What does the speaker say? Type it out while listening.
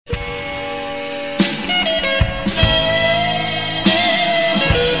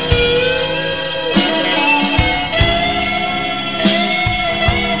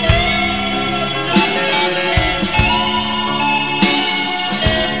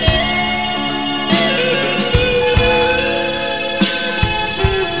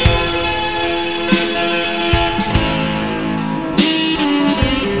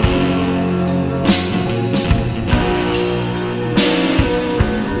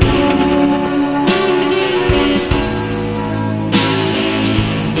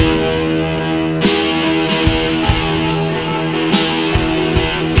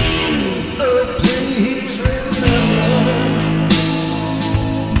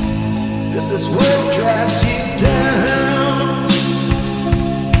If this world drags you down,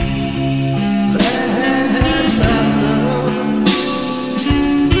 then my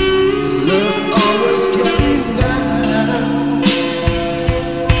love always can be found.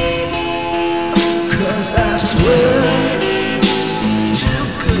 'Cause I swear to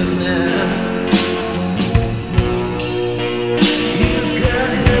goodness, you've got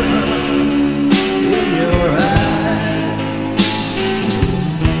heaven in your eyes.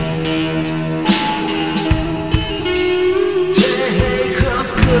 Take a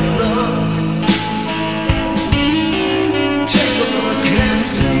good look, take a look and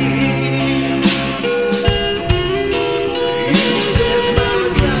see. You saved my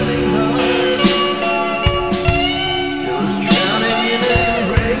drowning heart. It was drowning in a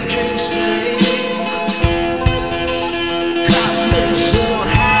raging sea. Got me so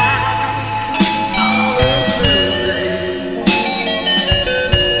high all over me.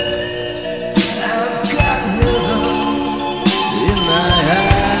 I've got heaven in my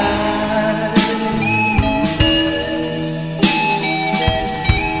eyes.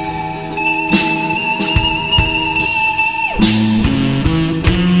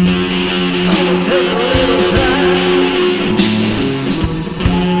 It's gonna take a